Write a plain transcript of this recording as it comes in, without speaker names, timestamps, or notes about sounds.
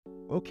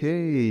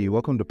Okay,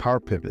 welcome to Power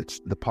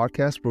Pivots, the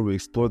podcast where we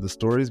explore the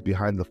stories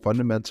behind the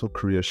fundamental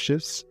career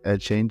shifts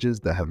and changes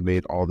that have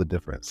made all the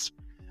difference.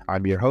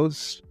 I'm your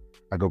host.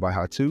 I go by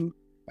Hatu,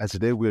 and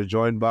today we are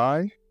joined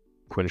by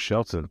Quinn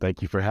Shelton.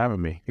 Thank you for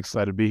having me.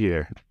 Excited to be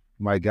here.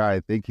 my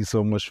guy. Thank you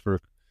so much for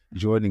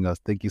joining us.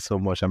 Thank you so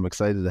much. I'm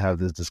excited to have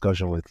this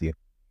discussion with you.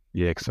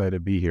 Yeah, excited to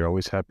be here.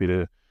 Always happy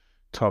to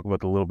talk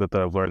about the little bit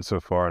that I've learned so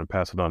far and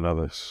pass it on to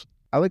others.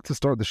 I like to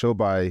start the show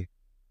by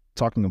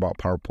talking about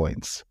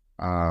PowerPoints.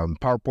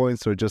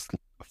 PowerPoints are just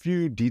a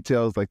few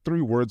details, like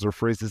 3 words or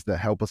phrases that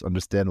help us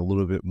understand a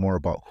little bit more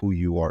about who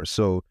you are.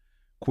 So,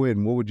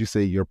 Quinn, what would you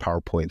say your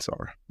PowerPoints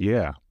are?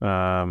 Yeah.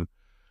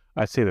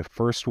 I'd say the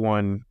first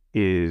one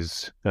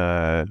is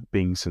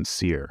being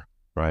sincere,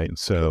 right? And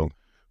so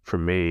for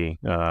me,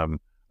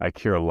 I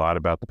care a lot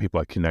about the people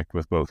I connect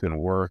with, both in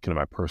work and in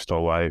my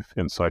personal life.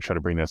 And so I try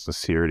to bring that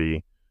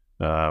sincerity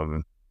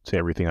to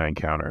everything I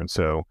encounter. And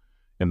so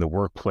in the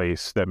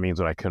workplace, that means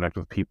when I connect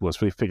with people,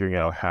 it's really figuring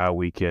out how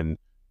we can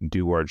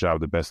do our job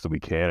the best that we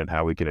can and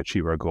how we can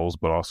achieve our goals,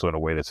 but also in a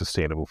way that's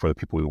sustainable for the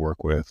people we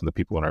work with and the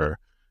people in our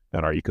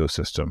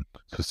ecosystem.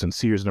 So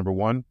sincere is number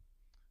one.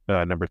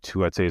 Number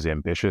 2, I'd say, is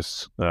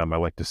ambitious. I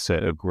like to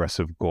set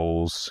aggressive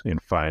goals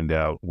and find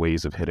out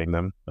ways of hitting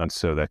them. And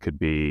so that could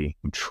be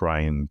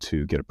trying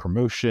to get a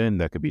promotion.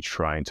 That could be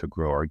trying to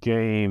grow our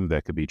game.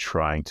 That could be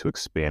trying to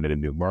expand into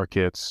new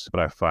markets.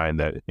 But I find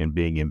that in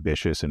being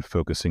ambitious and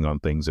focusing on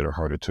things that are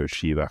harder to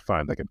achieve, I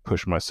find I can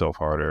push myself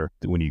harder.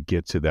 When you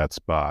get to that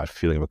spot,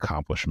 feeling of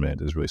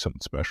accomplishment is really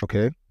something special.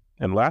 Okay.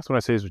 And last one I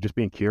say is just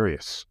being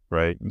curious,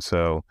 right? And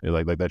so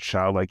like that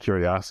childlike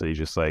curiosity,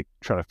 just like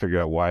trying to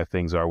figure out why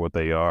things are what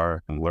they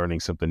are and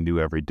learning something new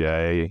every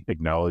day,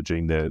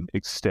 acknowledging the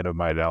extent of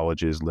my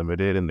knowledge is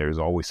limited and there's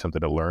always something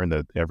to learn,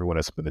 that everyone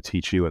has something to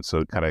teach you. And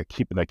so kind of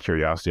keeping that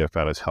curiosity I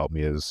found has helped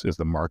me as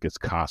the market's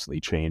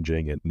constantly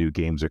changing and new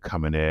games are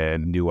coming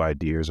in, new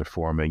ideas are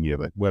forming. You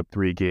have like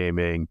Web3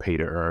 gaming, pay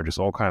to earn, just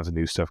all kinds of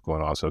new stuff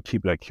going on. So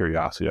keeping that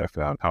curiosity I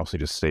found helps me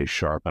just stay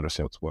sharp,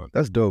 understand what's what.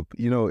 That's dope.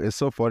 You know, it's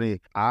so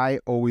funny. I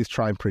always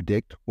try and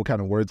predict what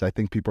kind of words I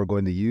think people are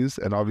going to use.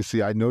 And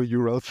obviously, I know you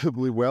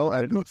relatively well.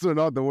 And those are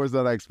not the words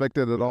that I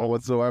expected at all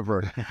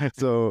whatsoever.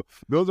 So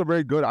those are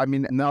very good. I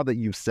mean, now that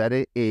you've said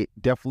it, it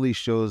definitely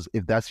shows,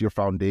 if that's your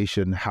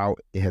foundation, how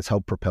it has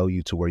helped propel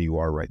you to where you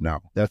are right now.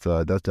 That's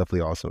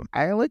definitely awesome.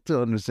 I like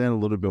to understand a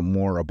little bit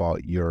more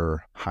about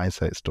your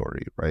hindsight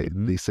story, right?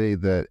 Mm-hmm. They say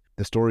that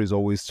the story is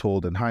always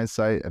told in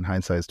hindsight, and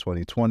hindsight is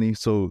 20/20.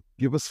 So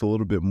give us a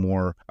little bit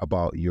more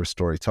about your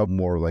story. Tell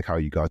more like how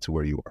you got to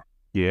where you are.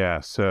 Yeah,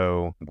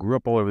 so grew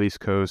up all over the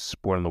East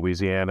Coast, born in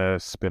Louisiana,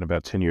 spent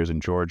about 10 years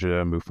in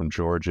Georgia, moved from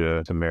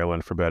Georgia to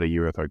Maryland for about a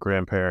year with our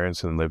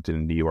grandparents and lived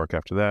in New York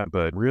after that.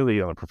 But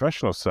really on the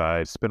professional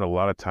side, spent a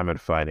lot of time in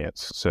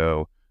finance.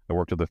 So I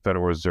worked at the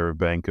Federal Reserve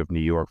Bank of New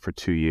York for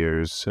 2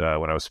 years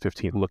when I was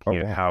 15, looking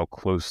at how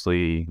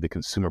closely the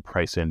consumer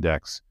price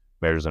index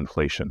measures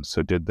inflation.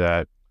 So did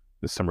that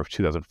the summer of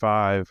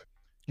 2005.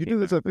 You did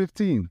this at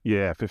 15?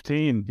 Yeah,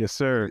 15. Yes,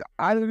 sir.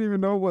 I didn't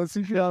even know what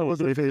CPI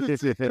was at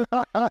 15.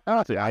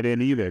 I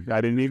didn't either.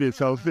 I didn't either.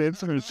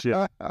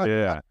 Self-internship.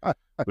 Yeah. But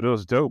it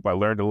was dope. I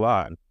learned a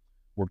lot.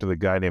 Worked with a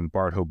guy named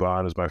Bart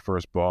Hoban as my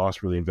first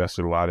boss, really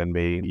invested a lot in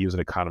me. He was an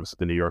economist at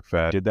the New York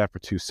Fed. Did that for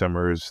 2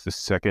 summers. The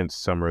second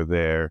summer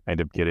there, I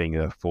ended up getting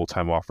a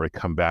full-time offer to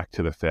come back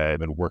to the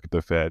Fed and work at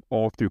the Fed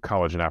all through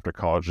college and after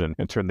college. And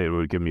in turn, they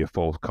would give me a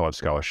full college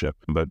scholarship.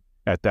 But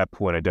at that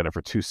point, I'd done it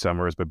for 2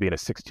 summers, but being a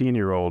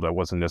 16-year-old, I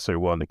wasn't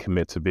necessarily willing to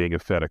commit to being a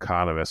Fed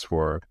economist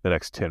for the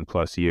next 10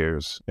 plus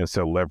years. And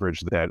so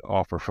leveraged that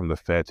offer from the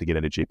Fed to get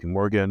into JP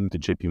Morgan.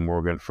 Did JP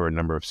Morgan for a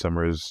number of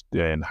summers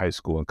in high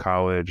school and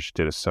college.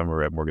 Did a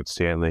summer at Morgan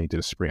Stanley.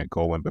 Did a spring at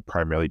Goldman, but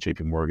primarily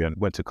JP Morgan.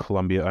 Went to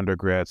Columbia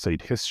undergrad,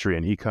 studied history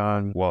and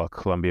econ. While at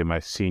Columbia my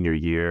senior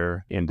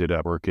year, ended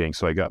up working.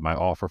 So I got my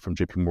offer from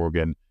JP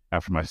Morgan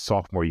after my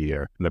sophomore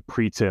year. And the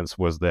pretense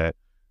was that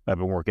I've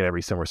been working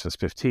every summer since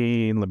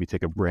 15. Let me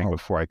take a break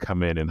before I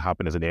come in and hop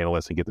in as an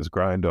analyst and get this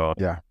grind on.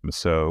 Yeah.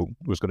 So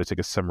was going to take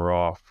a summer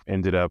off.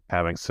 Ended up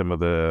having some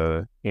of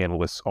the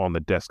analysts on the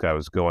desk I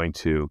was going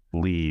to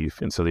leave.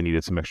 And so they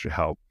needed some extra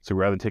help. So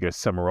rather than taking a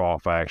summer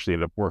off, I actually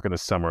ended up working the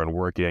summer and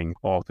working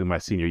all through my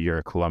senior year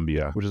at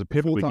Columbia, which is a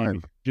pivot.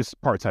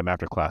 Just part-time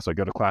after class. So I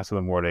go to class in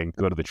the morning,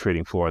 go to the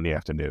trading floor in the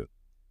afternoon.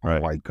 Right.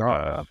 Oh my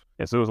God.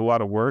 And so it was a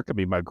lot of work. I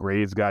mean, my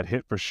grades got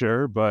hit for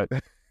sure, but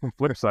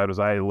flip side was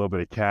I had a little bit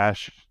of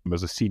cash.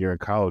 As a senior in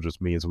college,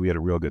 which means we had a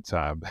real good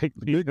time.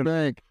 Big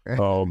bank.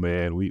 Oh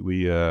man,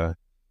 we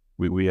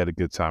had a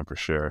good time for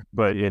sure.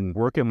 But in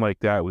working like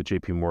that with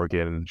JP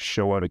Morgan,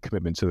 showing a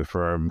commitment to the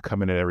firm,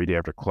 coming in every day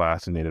after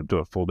class and ended up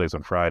doing full days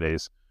on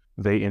Fridays,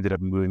 they ended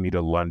up moving me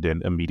to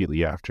London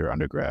immediately after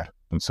undergrad.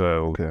 And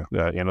so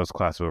analyst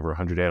class of over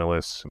 100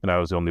 analysts, and I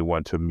was the only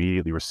one to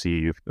immediately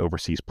receive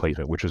overseas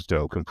placement, which was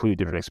dope. Completely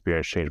different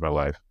experience, changed my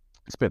life.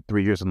 Spent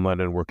 3 years in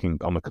London working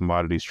on the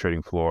commodities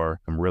trading floor.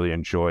 I really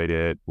enjoyed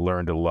it,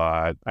 learned a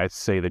lot. I'd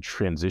say the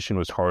transition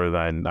was harder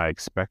than I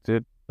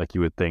expected. Like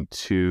you would think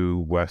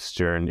two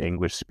Western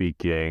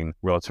English-speaking,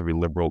 relatively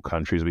liberal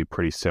countries would be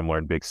pretty similar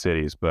in big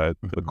cities, but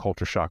the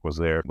culture shock was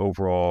there.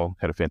 Overall,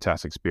 had a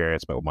fantastic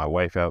experience. Met with my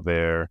wife out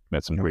there,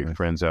 met some great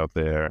friends out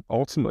there.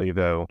 Ultimately,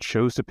 though,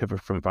 chose to pivot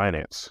from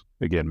finance.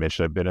 Again,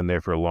 mentioned I've been in there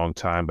for a long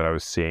time, but I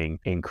was seeing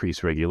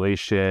increased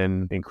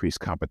regulation, increased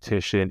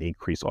competition,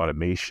 increased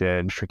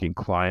automation, shrinking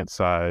client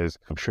size,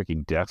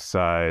 shrinking desk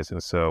size.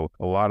 And so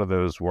a lot of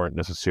those weren't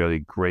necessarily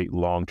great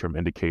long-term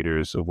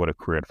indicators of what a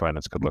career in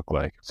finance could look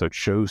like. So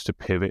chose to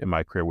pivot in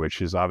my career,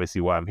 which is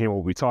obviously why I'm here, what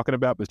we'll be talking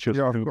about, but chose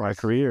to pivot my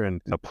career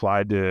and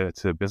applied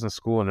to business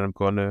school, and then I'm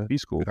going to B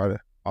school. Got it.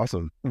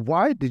 Awesome.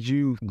 Why did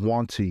you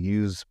want to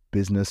use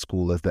business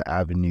school as the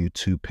avenue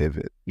to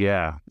pivot?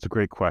 Yeah, it's a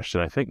great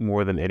question. I think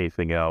more than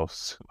anything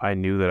else, I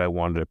knew that I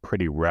wanted a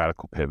pretty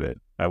radical pivot.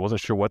 I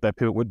wasn't sure what that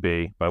pivot would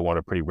be, but I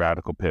wanted a pretty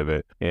radical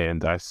pivot.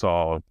 And I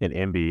saw an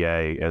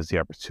MBA as the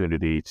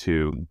opportunity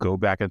to go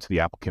back into the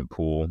applicant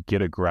pool,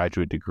 get a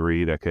graduate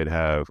degree that could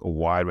have a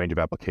wide range of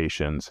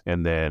applications,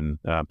 and then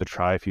to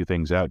try a few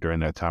things out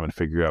during that time and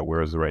figure out where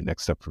was the right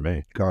next step for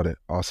me. Got it.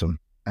 Awesome.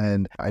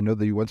 And I know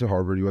that you went to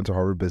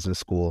Harvard Business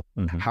School.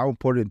 How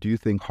important do you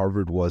think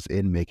Harvard was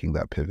in making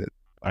that pivot?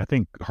 I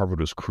think Harvard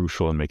was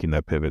crucial in making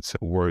that pivot. So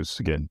was,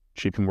 again,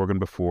 JP Morgan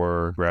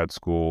before grad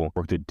school,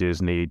 worked at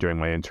Disney during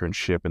my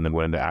internship, and then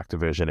went into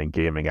Activision and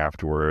gaming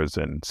afterwards,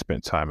 and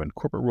spent time in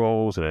corporate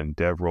roles and in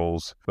dev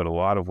roles. But a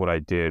lot of what I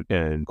did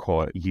in,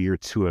 call it, year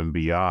 2 and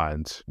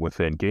beyond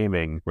within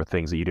gaming were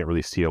things that you didn't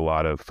really see a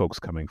lot of folks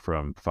coming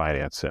from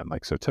finance in.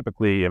 Like, so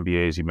typically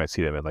MBAs, you might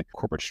see them in like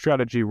corporate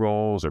strategy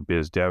roles or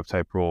biz dev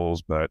type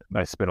roles, but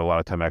I spent a lot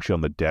of time actually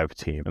on the dev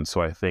team. And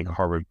so I think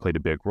Harvard played a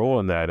big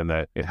role in that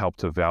it helped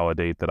to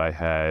validate that I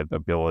had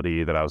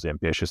ability, that I was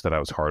ambitious, that I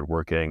was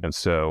hardworking. And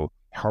so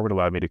Harvard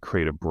allowed me to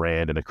create a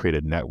brand and to create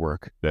a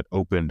network that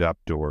opened up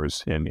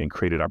doors and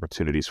created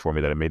opportunities for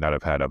me that I may not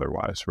have had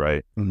otherwise,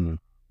 right? And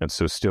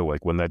so still,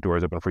 like, when that door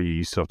is open for you,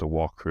 you still have to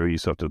walk through, you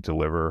still have to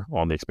deliver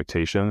on the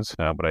expectations.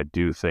 But I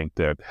do think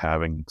that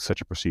having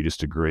such a prestigious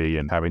degree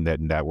and having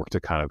that network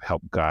to kind of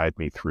help guide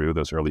me through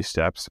those early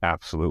steps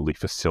absolutely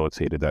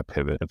facilitated that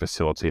pivot and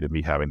facilitated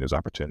me having those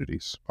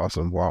opportunities.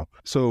 Awesome. Wow.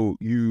 So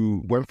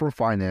you went from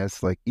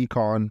finance, like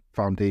econ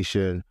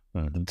foundation,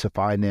 to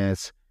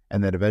finance,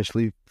 and then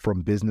eventually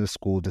from business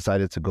school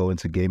decided to go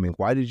into gaming.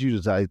 Why did you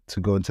decide to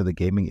go into the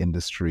gaming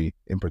industry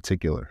in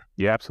particular?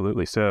 Yeah,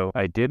 absolutely. So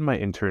I did my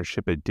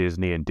internship at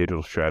Disney in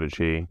digital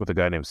strategy with a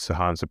guy named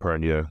Sahan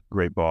Sapernia,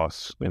 great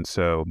boss. And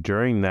so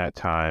during that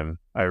time,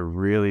 I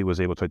really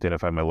was able to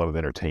identify my love of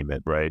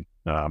entertainment, right?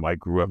 I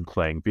grew up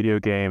playing video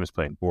games,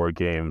 playing board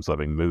games,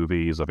 loving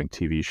movies, loving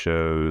TV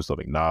shows,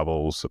 loving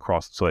novels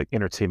so like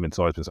entertainment's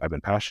always been, I've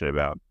been passionate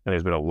about. And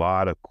there's been a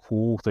lot of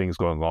cool things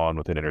going on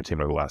within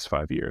entertainment over the last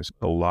 5 years.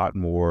 A lot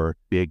more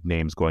big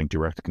names going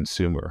direct to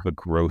consumer, the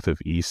growth of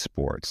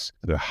esports,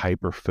 the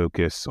hyper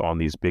focus on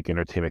these big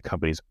entertainment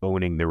companies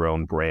owning their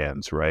own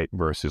brands, right?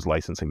 Versus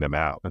licensing them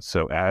out. And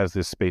so as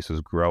this space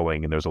was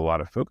growing and there's a lot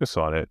of focus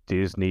on it,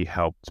 Disney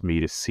helped me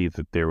to see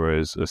that there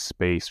was a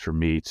space for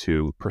me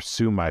to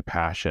pursue my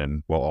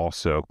passion while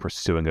also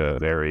pursuing a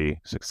very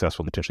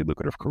successful, potentially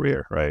lucrative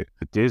career, right?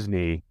 At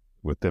Disney,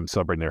 with them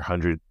celebrating their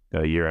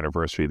 100-year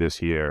anniversary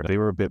this year, they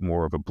were a bit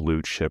more of a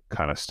blue chip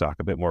kind of stock,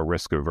 a bit more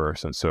risk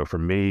averse. And so for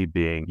me,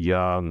 being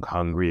young,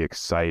 hungry,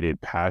 excited,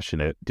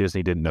 passionate,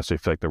 Disney didn't necessarily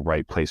feel like the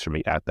right place for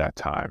me at that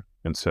time.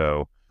 And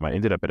so I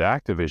ended up at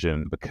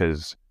Activision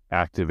because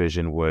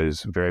Activision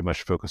was very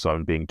much focused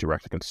on being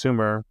direct to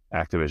consumer.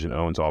 Activision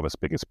owns all of its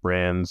biggest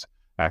brands.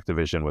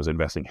 Activision was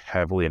investing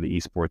heavily into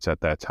esports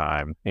at that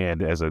time.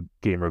 And as a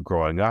gamer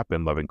growing up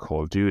and loving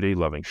Call of Duty,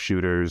 loving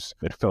shooters,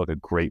 it felt like a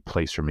great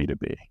place for me to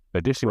be.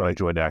 Additionally, when I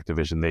joined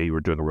Activision, they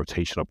were doing a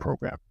rotational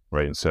program,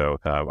 right? And so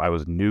I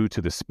was new to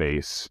the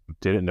space,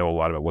 didn't know a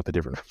lot about what the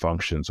different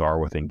functions are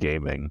within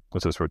gaming.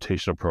 So this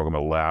rotational program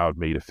allowed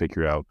me to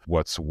figure out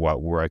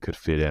where I could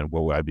fit in,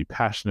 what I'd be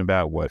passionate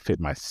about, what fit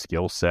my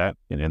skill set.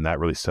 And that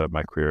really set up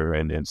my career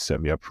and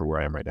set me up for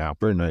where I am right now.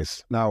 Very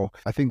nice. Now,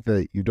 I think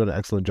that you've done an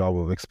excellent job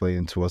of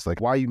explaining to us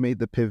like why you made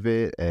the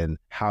pivot and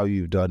how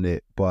you've done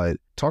it. But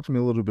talk to me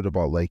a little bit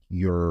about like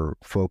your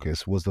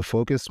focus. Was the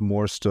focus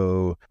more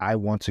so, I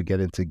want to get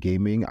into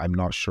gaming, I'm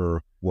not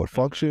sure what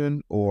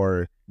function,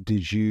 or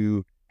did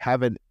you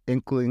have an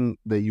inkling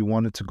that you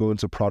wanted to go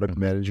into product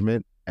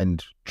management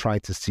and try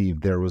to see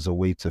if there was a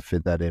way to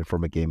fit that in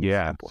from a gaming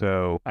standpoint?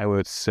 So I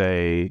would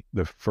say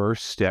the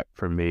first step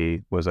for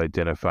me was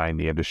identifying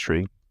the industry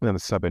and then the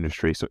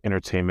sub-industry. So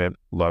entertainment,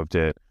 loved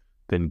it.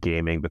 Then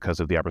gaming because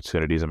of the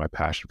opportunities and my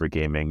passion for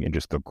gaming and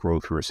just the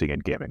growth we were seeing in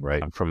gaming,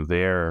 right? From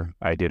there,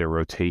 I did a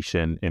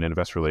rotation in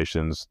investor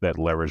relations that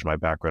leveraged my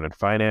background in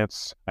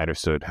finance. I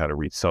understood how to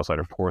read sell-side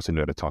reports. I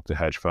knew how to talk to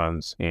hedge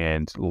funds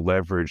and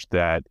leveraged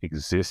that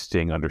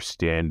existing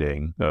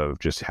understanding of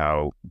just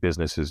how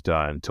business is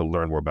done to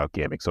learn more about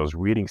gaming. So I was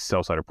reading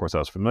sell-side reports I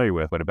was familiar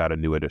with, but about a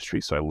new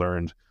industry. So I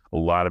learned a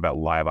lot about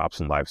live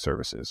ops and live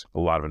services. A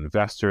lot of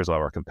investors, a lot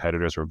of our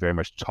competitors were very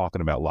much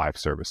talking about live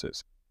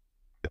services.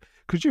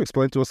 Could you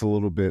explain to us a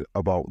little bit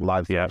about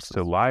live services?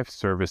 Yeah, so live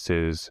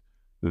services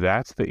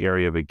that's the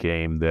area of a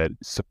game that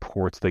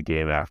supports the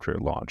game after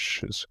it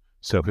launches.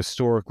 So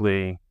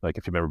historically, like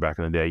if you remember back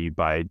in the day, you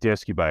buy a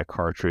disc, you buy a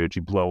cartridge,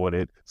 you blow on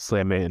it,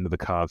 slam it into the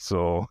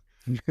console,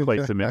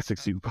 play some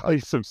play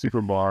some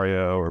Super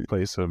Mario or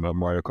play some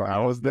Mario Kart. I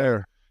was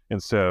there.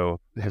 And so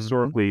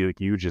historically, like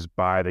you just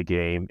buy the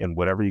game and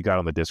whatever you got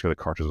on the disc or the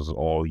cartridge was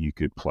all you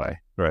could play,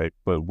 right?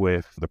 But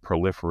with the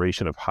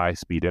proliferation of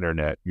high-speed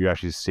internet, you're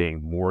actually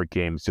seeing more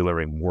games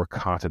delivering more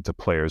content to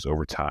players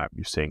over time.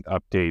 You're seeing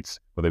updates,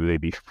 whether they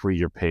be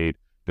free or paid,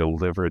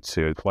 delivered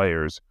to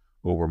players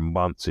over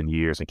months and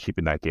years and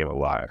keeping that game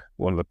alive.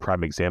 One of the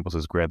prime examples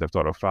is Grand Theft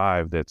Auto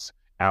 5 that's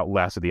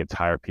outlasted the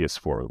entire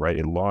PS4, right?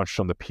 It launched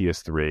on the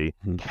PS3,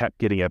 kept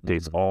getting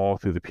updates all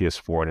through the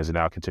PS4, and is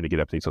now continuing to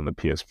get updates on the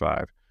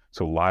PS5.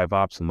 So live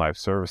ops and live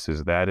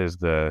services, that is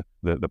the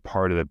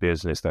part of the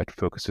business that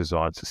focuses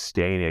on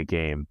sustaining a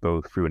game,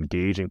 both through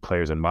engaging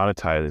players and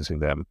monetizing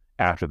them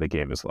after the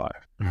game is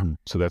live.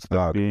 So that's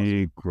the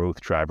big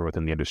growth driver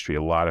within the industry.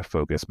 A lot of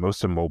focus.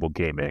 Most of mobile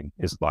gaming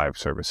is live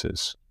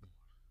services.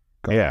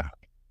 Yeah.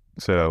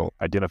 So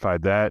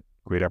identified that,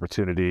 great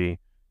opportunity,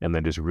 and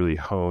then just really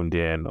honed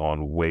in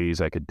on ways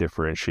I could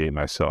differentiate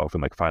myself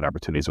and like find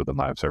opportunities within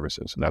live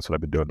services. And that's what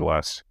I've been doing the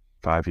last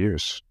 5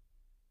 years.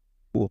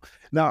 Cool.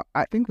 Now,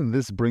 I think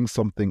this brings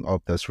something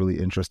up that's really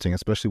interesting,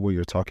 especially when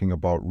you're talking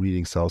about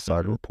reading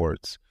sell-side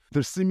reports.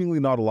 There's seemingly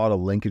not a lot of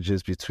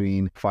linkages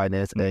between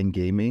finance and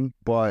gaming,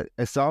 but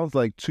it sounds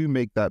like to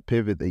make that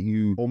pivot that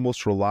you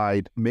almost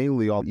relied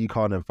mainly on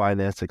econ and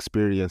finance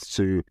experience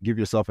to give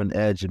yourself an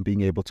edge in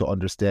being able to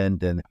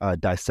understand and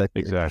dissect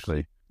it.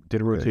 Exactly. Did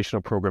a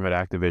rotational program at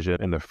Activision,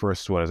 and the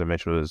first one, as I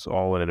mentioned, was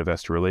all in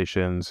investor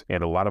relations.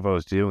 And a lot of what I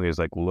was doing is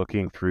like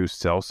looking through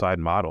sell-side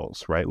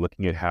models, right?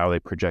 Looking at how they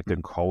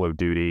projected Call of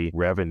Duty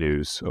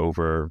revenues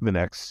over the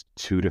next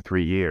 2 to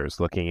 3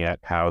 years, looking at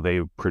how they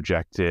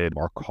projected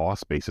our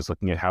cost basis,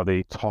 looking at how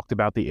they talked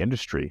about the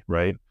industry,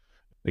 right?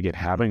 Again,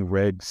 having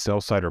read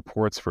sell-side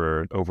reports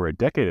for over a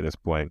decade at this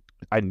point,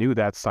 I knew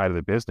that side of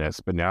the business,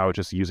 but now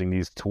just using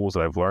these tools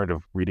that I've learned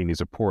of reading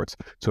these reports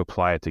to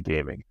apply it to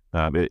gaming.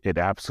 It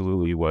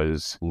absolutely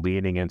was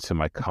leaning into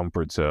my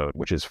comfort zone,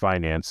 which is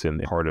finance in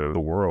part of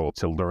the world,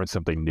 to learn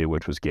something new,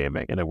 which was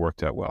gaming, and it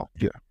worked out well.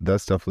 Yeah,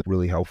 that's definitely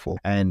really helpful.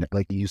 And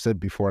like you said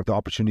before, the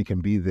opportunity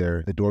can be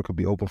there, the door could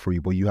be open for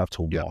you, but you have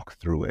to walk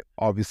through it.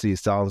 Obviously, it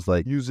sounds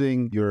like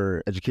using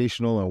your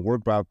educational and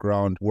work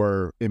background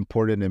were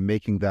important in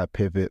making that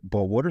pivot,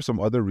 but what are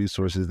some other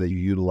resources that you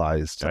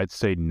utilized? I'd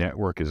say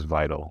network is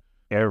vital.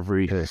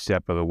 Every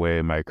step of the way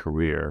in my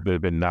career, there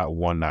have been not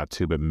one, not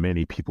two, but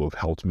many people have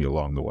helped me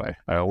along the way.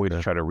 I always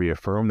try to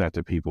reaffirm that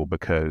to people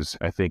because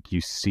I think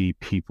you see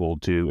people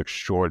do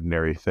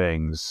extraordinary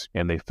things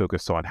and they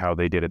focus on how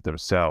they did it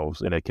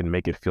themselves, and it can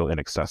make it feel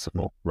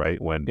inaccessible, right?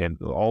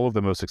 And all of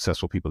the most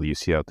successful people that you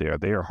see out there,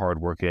 they are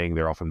hardworking,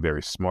 they're often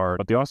very smart,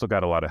 but they also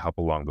got a lot of help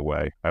along the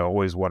way. I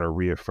always want to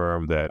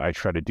reaffirm that I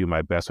try to do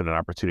my best when an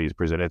opportunity is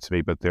presented to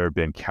me, but there have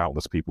been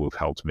countless people who've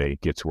helped me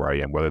get to where I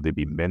am, whether they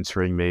be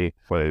mentoring me,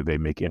 whether they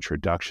make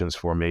introductions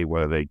for me,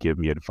 whether they give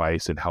me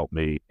advice and help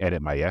me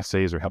edit my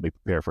essays or help me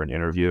prepare for an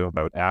interview.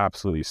 I would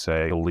absolutely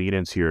say lean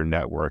into your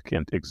network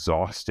and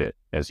exhaust it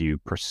as you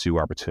pursue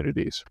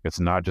opportunities. It's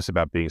not just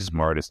about being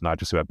smart. It's not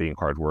just about being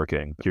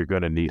hardworking. You're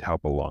going to need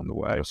help along the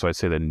way. So I'd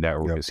say the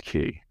network is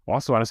key.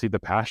 Also, honestly, the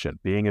passion.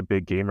 Being a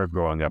big gamer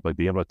growing up, like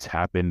being able to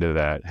tap into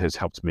that has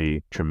helped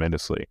me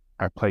tremendously.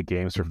 I play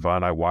games for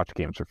fun. I watch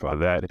games for fun.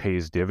 That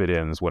pays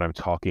dividends when I'm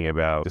talking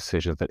about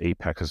decisions that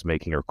Apex is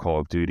making or Call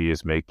of Duty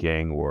is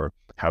making, or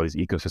how these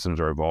ecosystems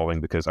are evolving,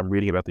 because I'm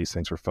reading about these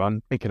things for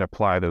fun. I can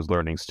apply those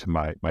learnings to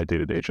my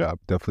day-to-day job.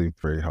 Definitely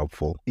very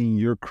helpful. In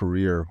your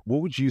career,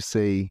 what would you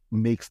say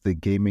makes the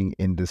gaming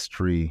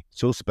industry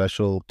so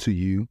special to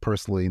you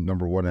personally?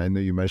 Number one, I know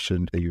you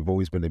mentioned that you've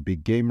always been a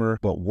big gamer,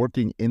 but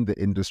working in the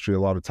industry, a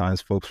lot of times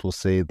folks will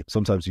say that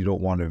sometimes you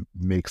don't want to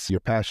mix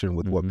your passion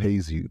with what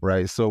pays you,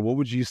 right? So what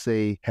would you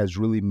say has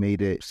really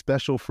made it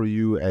special for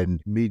you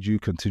and made you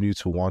continue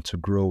to want to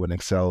grow and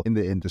excel in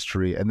the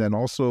industry? And then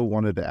also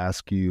wanted to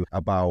ask you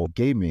about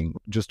gaming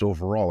just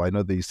overall. I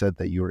know that you said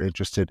that you're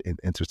interested in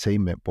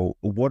entertainment, but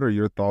what are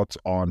your thoughts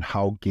on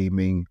how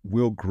gaming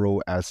will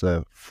grow as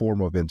a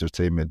form of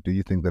entertainment? Do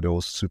you think that it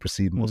will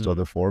supersede most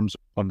other forms?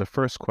 On the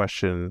first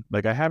question,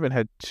 like I haven't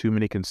had too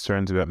many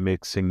concerns about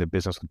mixing the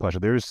business with pleasure.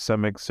 There's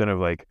some extent of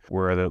like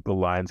where the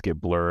lines get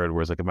blurred,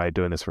 where it's like, am I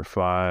doing this for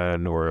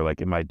fun? Or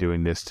like, am I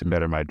doing this to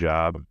better my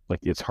job? Like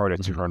it's harder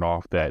to turn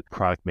off that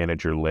product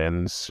manager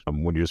lens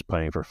when you're just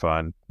playing for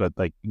fun. But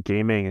like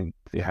gaming,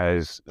 it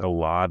has a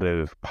lot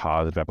of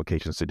positive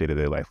applications to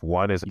day-to-day life.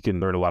 One is you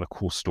can learn a lot of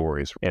cool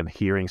stories, and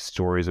hearing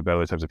stories about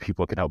other types of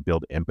people can help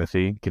build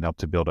empathy, can help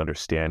to build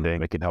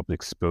understanding. It can help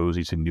expose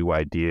you to new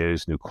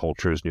ideas, new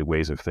cultures, new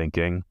ways of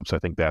thinking. So I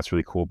think that's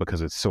really cool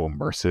because it's so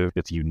immersive.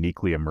 It's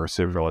uniquely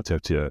immersive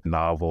relative to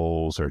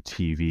novels or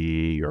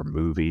TV or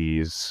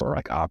movies or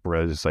like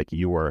operas. It's like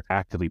you are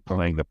actively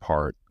playing the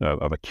part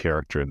of a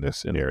character in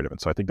this narrative. And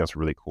so I think that's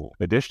really cool.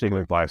 Additionally,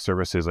 with live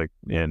services like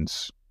in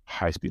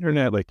high-speed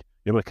internet, like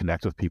able to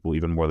connect with people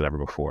even more than ever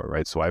before,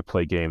 right? So I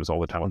play games all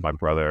the time with my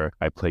brother.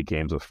 I play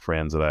games with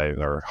friends that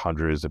are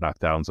hundreds, if not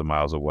thousands of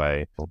miles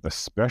away.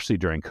 Especially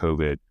during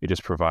COVID, it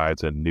just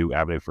provides a new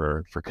avenue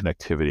for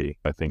connectivity.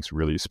 I think is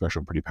really special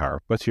and pretty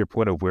powerful. But to your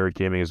point of where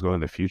gaming is going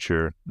in the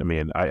future, I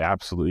mean, I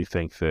absolutely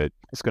think that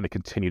it's going to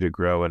continue to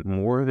grow. And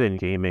more than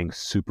gaming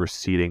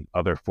superseding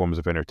other forms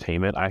of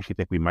entertainment, I actually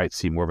think we might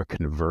see more of a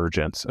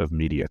convergence of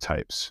media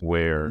types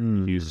where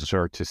you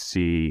start to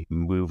see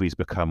movies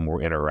become more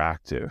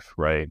interactive,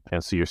 right?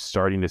 And so you're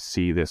starting to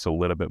see this a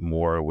little bit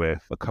more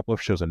with a couple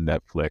of shows on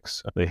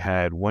Netflix. They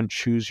had one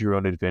Choose Your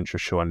Own Adventure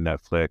show on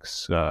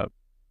Netflix,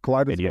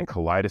 and yet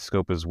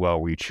Kaleidoscope as well,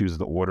 where you choose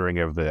the ordering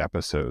of the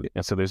episode.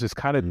 And so there's this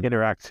kind of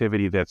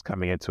interactivity that's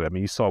coming into it. I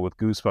mean, you saw with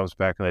Goosebumps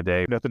back in the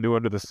day, nothing new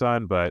under the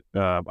sun, but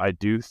I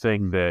do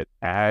think that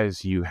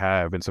as you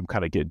have, and some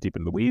kind of get deep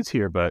in the weeds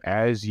here, but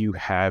as you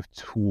have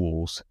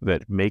tools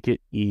that make it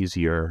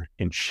easier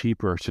and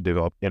cheaper to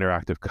develop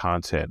interactive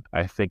content,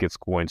 I think it's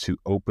going to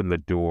open the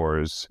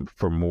doors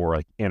for more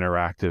like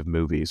interactive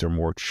movies or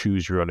more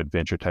choose your own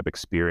adventure type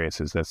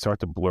experiences that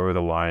start to blur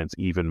the lines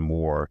even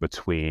more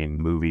between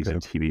movies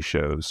and TV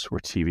shows or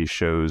TV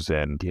shows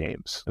and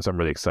games. And so I'm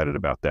really excited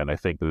about that. And I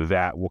think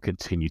that will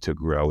continue to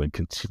grow and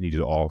continue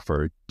to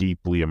offer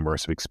deeply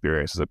immersive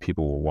experiences that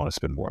people will want to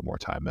spend more and more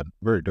time in.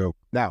 Very dope.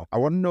 Now, I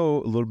want to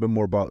know a little bit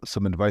more about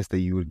some advice that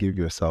you would give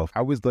yourself. I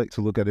always like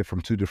to look at it from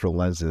two different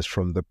lenses,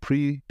 from the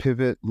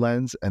pre-pivot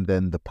lens and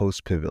then the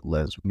post-pivot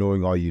lens.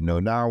 Knowing all you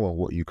know now and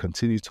what you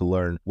continue to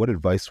learn, what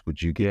advice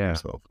would you give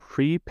yourself?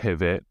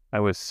 Pre-pivot, I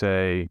would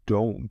say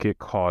don't get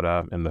caught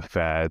up in the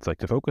fads, like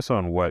to focus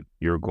on what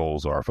your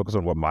goals are, focus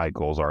on what my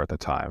goals are at the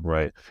time,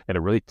 right? And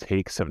it really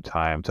takes some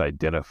time to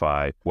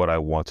identify what I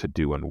want to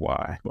do and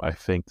why. I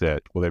think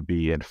that whether it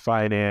be in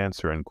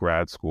finance or in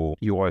grad school,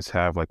 you always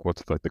have like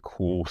what's like the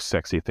cool,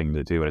 sexy thing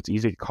to do. And it's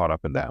easy to get caught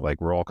up in that. Like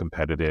we're all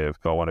competitive.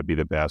 We all want to be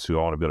the best. We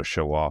all want to be able to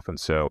show off. And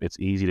so it's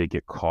easy to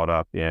get caught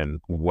up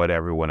in what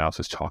everyone else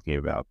is talking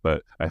about.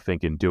 But I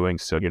think in doing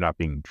so, you're not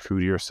being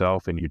true to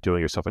yourself and you're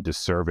doing yourself a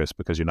disservice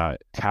because you're not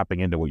tapping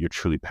into what you're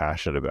truly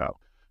passionate about.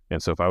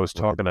 And so if I was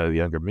talking to the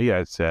younger me,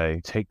 I'd say,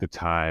 take the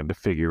time to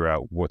figure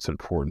out what's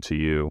important to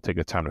you. Take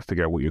the time to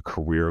figure out what your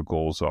career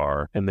goals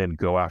are, and then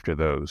go after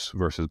those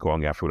versus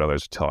going after what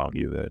others are telling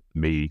you that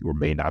may or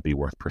may not be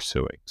worth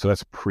pursuing. So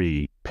that's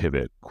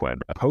pre-pivot, Quinn.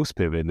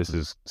 Post-pivot, and this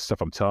is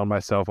stuff I'm telling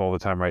myself all the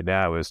time right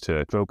now, is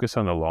to focus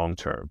on the long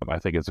term. I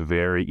think it's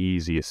very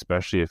easy,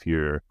 especially if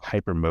you're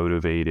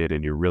hyper-motivated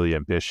and you're really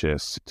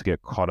ambitious, to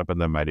get caught up in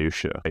the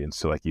minutia. And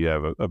so like you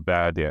have a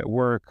bad day at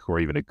work or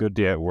even a good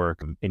day at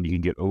work, and you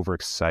can get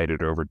overexcited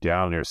or over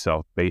down on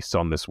yourself based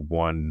on this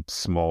one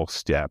small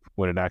step,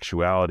 when in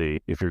actuality,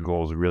 if your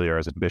goals really are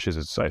as ambitious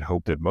as I'd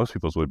hope that most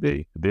people's would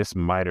be, this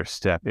minor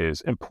step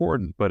is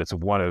important, but it's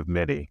one of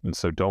many. And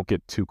so don't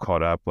get too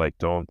caught up, like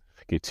don't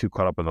get too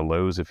caught up in the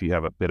lows if you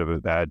have a bit of a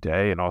bad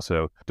day, and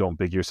also don't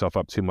big yourself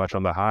up too much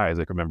on the highs.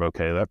 Like remember,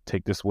 okay, let's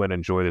take this win,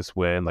 enjoy this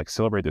win, like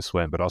celebrate this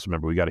win, but also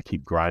remember we got to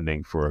keep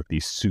grinding for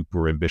these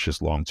super ambitious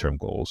long-term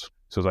goals.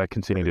 So as I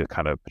continue to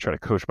kind of try to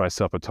coach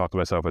myself and talk to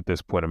myself at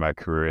this point in my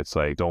career, it's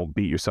like, don't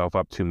beat yourself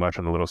up too much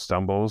on the little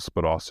stumbles,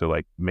 but also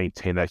like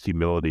maintain that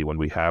humility when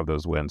we have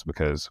those wins,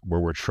 because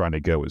where we're trying to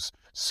go is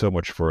so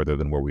much further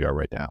than where we are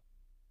right now.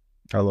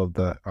 I love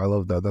that. I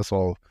love that. That's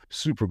all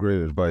super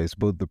great advice.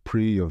 Both the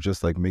pre of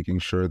just like making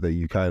sure that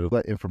you kind of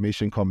let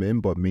information come in,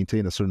 but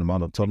maintain a certain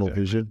amount of tunnel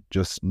vision,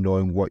 just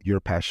knowing what you're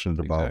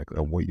passionate about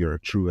and what your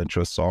true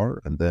interests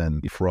are. And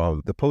then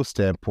from the post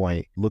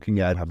standpoint, looking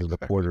at having the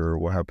quarter,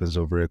 what happens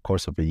over the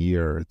course of a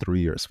year, 3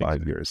 years,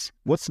 5 years.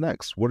 What's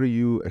next? What are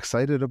you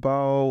excited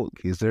about?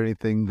 Is there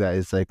anything that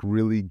is like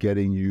really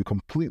getting you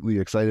completely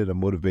excited and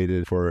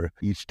motivated for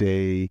each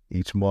day,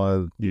 each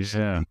month, each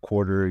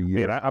quarter,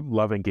 year? Man, I'm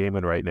loving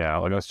gaming right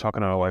now. Like I was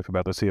talking to my wife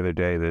about this the other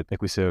day, that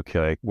like we say, okay,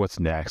 like what's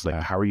next? Like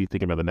how are you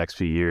thinking about the next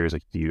few years?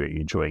 Like are you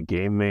enjoying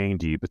gaming?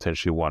 Do you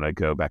potentially want to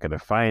go back into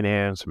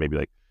finance or maybe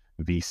like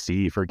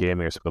VC for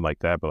gaming or something like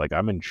that? But like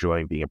I'm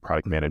enjoying being a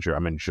product manager.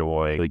 I'm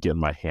enjoying really getting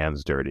my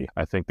hands dirty.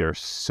 I think there's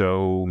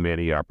so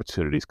many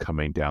opportunities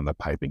coming down the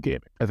pipe in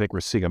gaming. I think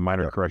we're seeing a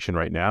minor correction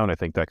right now, and I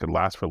think that could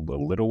last for a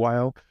little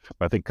while.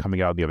 But I think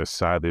coming out on the other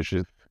side, there's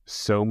just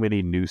so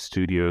many new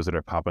studios that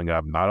are popping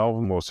up. Not all of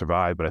them will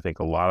survive, but I think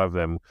a lot of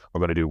them are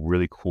going to do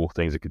really cool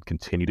things that could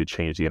continue to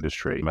change the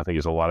industry. I think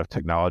there's a lot of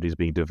technologies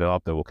being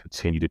developed that will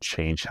continue to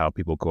change how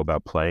people go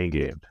about playing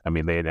games. I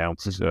mean, they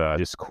announced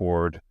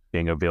Discord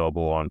being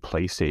available on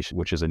PlayStation,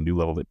 which is a new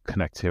level of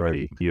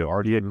connectivity. You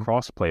already had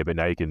crossplay, but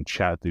now you can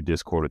chat through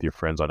Discord with your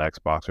friends on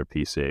Xbox or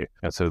PC.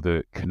 And so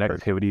the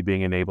connectivity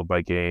being enabled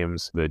by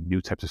games, the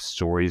new types of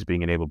stories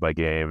being enabled by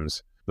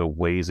games, the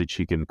ways that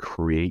you can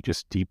create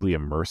just deeply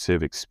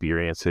immersive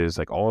experiences,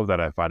 like all of that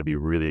I find to be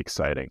really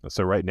exciting.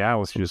 So right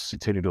now it's just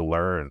continue to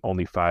learn.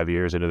 Only 5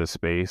 years into the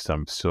space,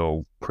 I'm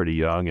still pretty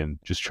young and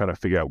just trying to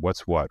figure out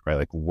what's what, right?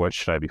 Like what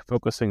should I be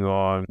focusing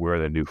on? Where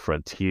are the new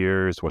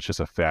frontiers? What's just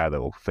a fad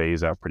that will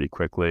phase out pretty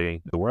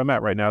quickly? Where I'm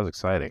at right now is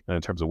exciting. And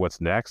in terms of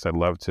what's next, I'd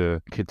love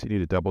to continue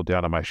to double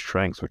down on my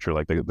strengths, which are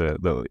like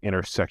the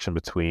intersection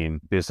between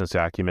business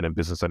acumen and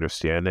business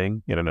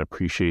understanding and an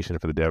appreciation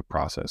for the dev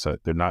process. There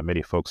are not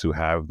many folks who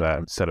have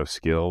that set of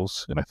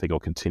skills, and I think it'll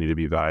continue to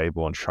be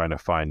valuable in trying to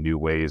find new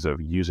ways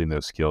of using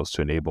those skills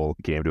to enable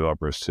game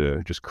developers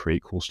to just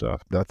create cool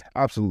stuff. That's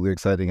absolutely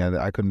exciting, and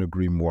I couldn't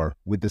agree more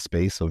with the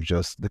space of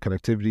just the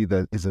connectivity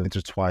that is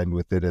intertwined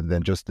with it, and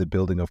then just the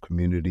building of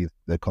community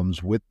that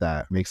comes with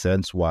that. Makes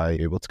sense why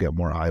you're able to get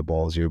more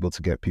eyeballs, you're able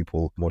to get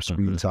people more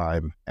screen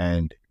time,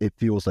 and it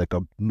feels like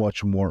a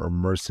much more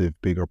immersive,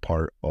 bigger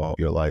part of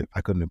your life.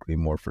 I couldn't agree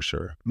more for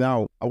sure.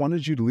 Now, I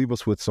wanted you to leave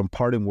us with some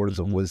parting words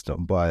of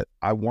wisdom, but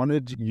I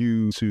wanted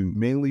you to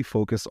mainly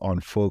focus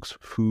on folks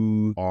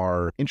who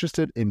are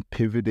interested in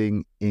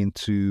pivoting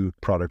into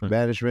product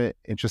management,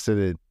 interested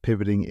in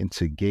pivoting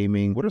into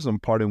gaming. What are some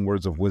parting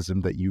words of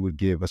wisdom that you would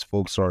give as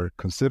folks are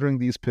considering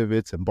these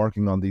pivots,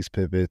 embarking on these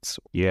pivots?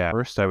 Yeah,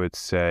 first I would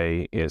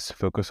say is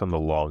focus on the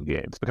long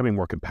game. It's becoming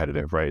more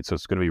competitive, right? So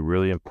it's going to be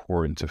really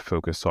important to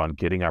focus on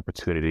getting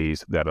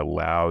opportunities that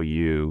allow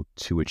you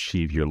to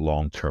achieve your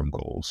long-term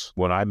goals.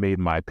 When I made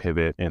my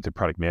pivot into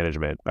product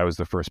management, I was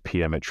the first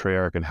PM at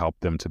Treyarch and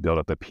helped them to build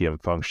up the PM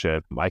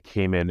function. I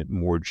came in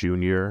more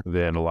junior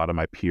than a lot of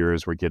my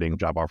peers were getting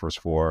job offers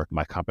for.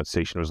 My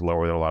compensation was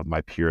lower than a lot of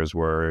my peers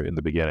were in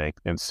the beginning.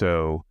 And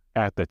so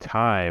at the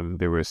time,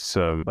 there was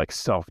some like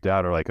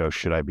self-doubt or like, oh,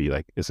 should I be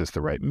like, is this the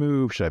right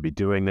move? Should I be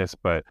doing this?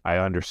 But I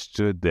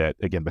understood that,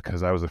 again,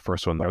 because I was the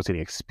first one, I was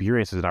getting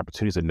experiences and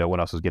opportunities that no one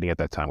else was getting at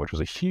that time, which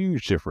was a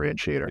huge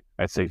differentiator.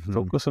 I'd say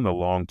focus on the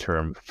long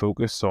term,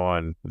 focus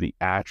on the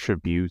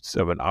attributes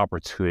of an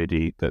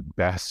opportunity that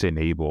best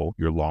enable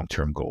your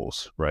long-term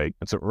goals, right?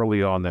 And so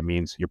early on, that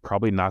means you're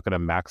probably not going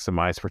to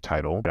maximize for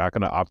title. You're not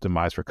going to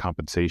optimize for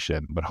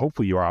compensation, but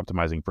hopefully you are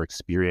optimizing for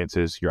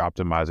experiences. You're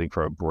optimizing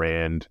for a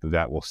brand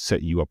that will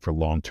set you up for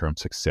long-term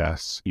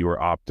success. You are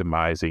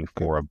optimizing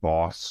for a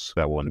boss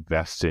that will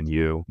invest in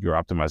you.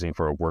 You're optimizing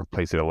for a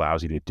workplace that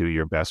allows you to do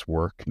your best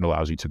work and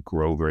allows you to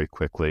grow very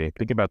quickly.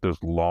 Think about those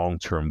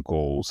long-term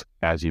goals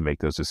as you make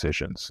those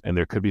decisions. And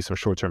there could be some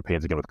short-term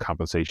pains, again, with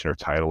compensation or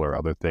title or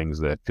other things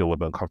that feel a little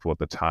bit uncomfortable at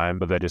the time,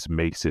 but that just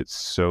makes it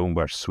so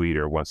much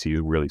sweeter once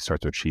you really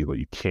start to achieve what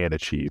you can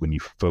achieve when you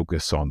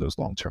focus on those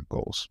long-term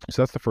goals.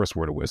 So that's the first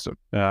word of wisdom.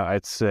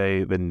 I'd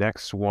say the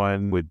next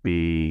one would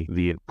be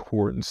the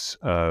importance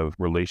of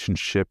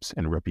relationships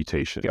and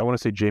reputation. I want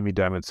to say Jamie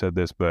Dimon said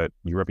this, but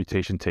your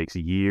reputation takes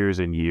years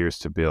and years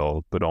to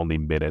build, but only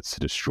minutes to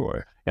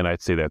destroy. And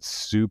I'd say that's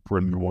super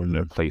important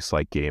in a place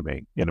like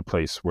gaming, in a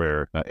place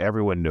where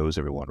everyone knows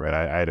everyone, right?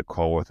 I had a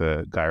call with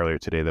a guy earlier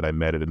today that I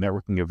met at a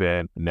networking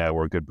event. Now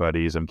we're good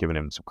buddies. I'm giving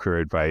him some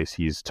career advice.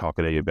 He's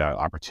talking to me about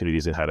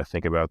opportunities and how to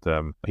think about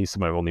them. He's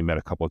someone I've only met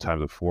a couple of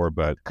times before,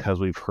 but because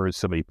we've heard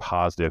so many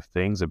positive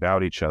things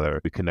about each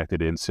other, we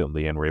connected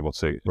instantly and we're able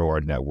to grow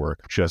our network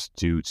just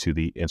due to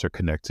the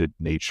interconnected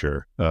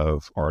nature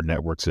of our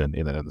networks in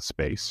the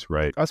space,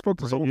 right? I spoke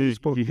to someone who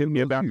spoke. You hit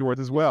me afterwards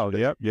as well.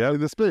 Yep.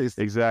 In the space.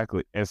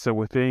 Exactly. And so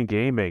within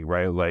gaming,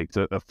 right, like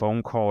a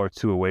phone call or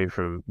two away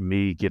from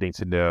me getting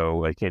to know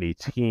like any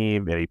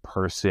team, any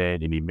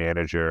person, any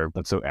manager.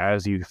 And so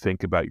as you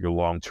think about your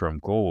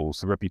long-term goals,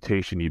 the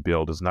reputation you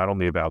build is not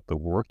only about the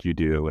work you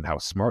do and how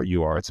smart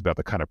you are, it's about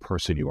the kind of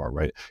person you are,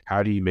 right?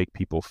 How do you make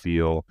people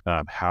feel?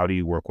 How do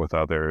you work with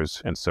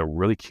others? And so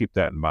really keep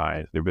that in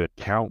mind. There have been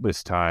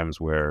countless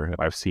times where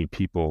I've seen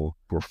people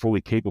who are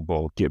fully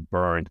capable get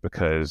burned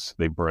because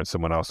they burned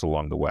someone else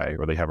along the way,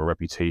 or they have a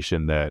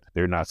reputation that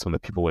they're not someone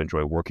that people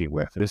enjoy working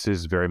with. This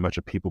is very much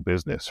a people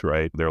business,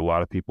 right? There are a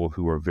lot of people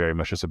who are very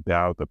much just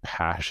about the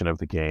passion of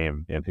the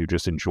game and who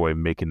just enjoy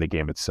making the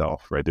game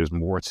itself, right? There's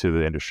more to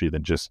the industry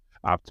than just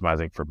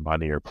optimizing for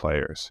money or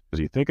players. As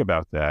you think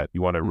about that,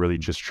 you want to really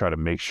just try to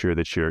make sure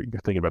that you're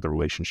thinking about the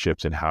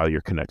relationships and how you're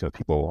connecting with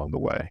people along the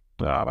way.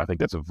 I think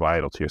that's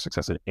vital to your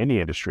success in any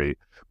industry,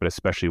 but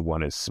especially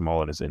one as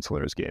small and as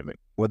insular as gaming.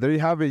 Well, there you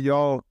have it,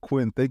 y'all.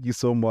 Quinn, thank you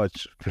so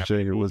much for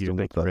sharing your wisdom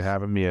with us. Thank you for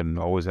having me, and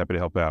always happy to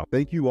help out.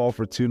 Thank you all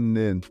for tuning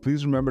in.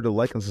 Please remember to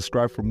like and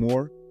subscribe for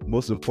more.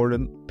 Most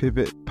important,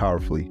 pivot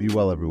powerfully. Be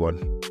well,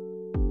 everyone.